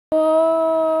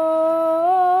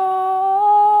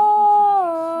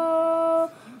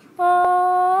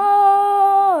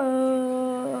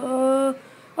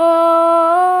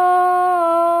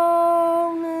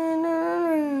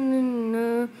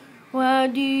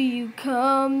you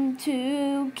come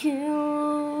to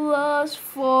kill us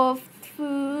for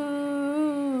food?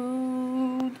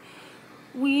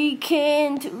 We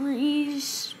can't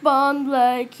respond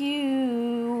like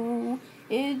you.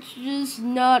 It's just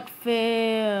not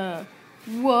fair.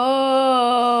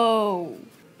 Whoa!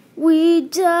 We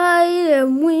died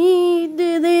and we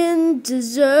didn't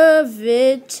deserve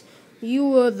it. You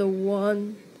were the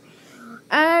one.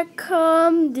 I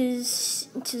come to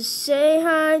say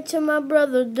hi to my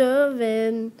brother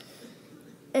Devin,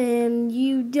 and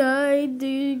you died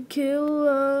to kill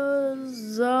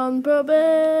us on purpose.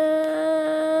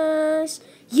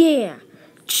 Yeah.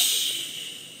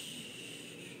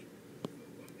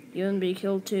 You want to be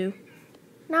killed too?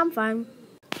 No, I'm fine.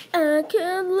 I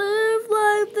can't live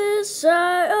like this.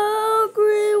 I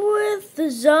agree with the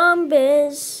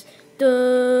zombies.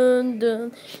 Dun,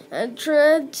 dun. I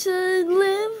tried to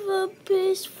live a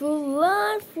peaceful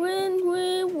life when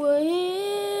we were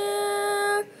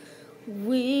here.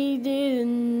 We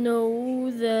didn't know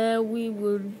that we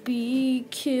would be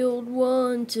killed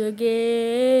once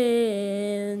again.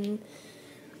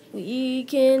 We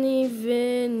can't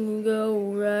even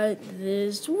go right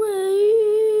this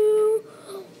way.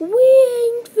 We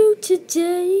ain't through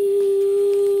today.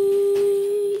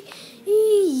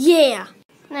 Yeah.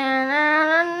 Na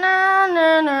na na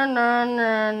na na na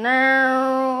na na.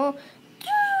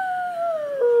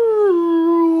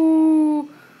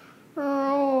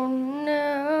 Oh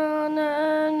na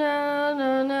na na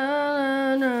na na na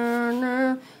na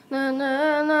na na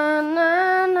na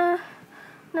na.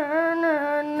 Na na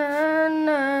na na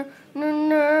na na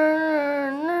na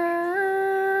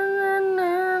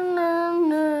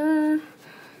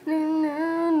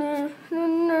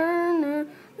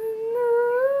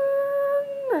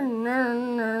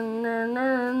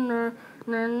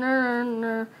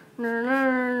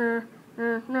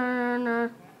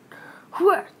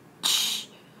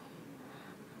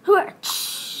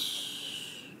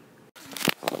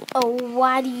Oh,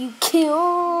 why do you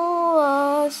kill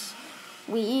us?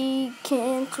 We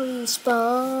can't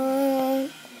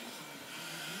respond.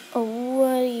 Oh,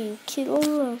 why do you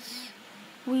kill us?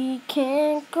 We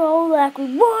can't go like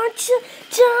we want to.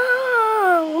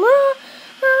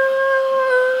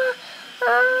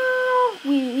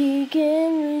 We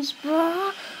can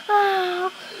respond.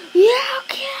 You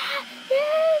can't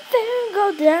even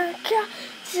go down.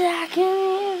 I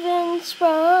can't even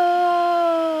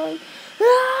respond.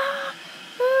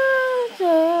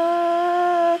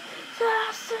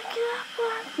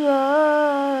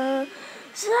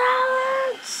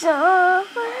 Silence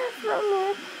away from me.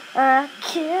 I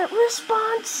can't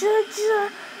respond to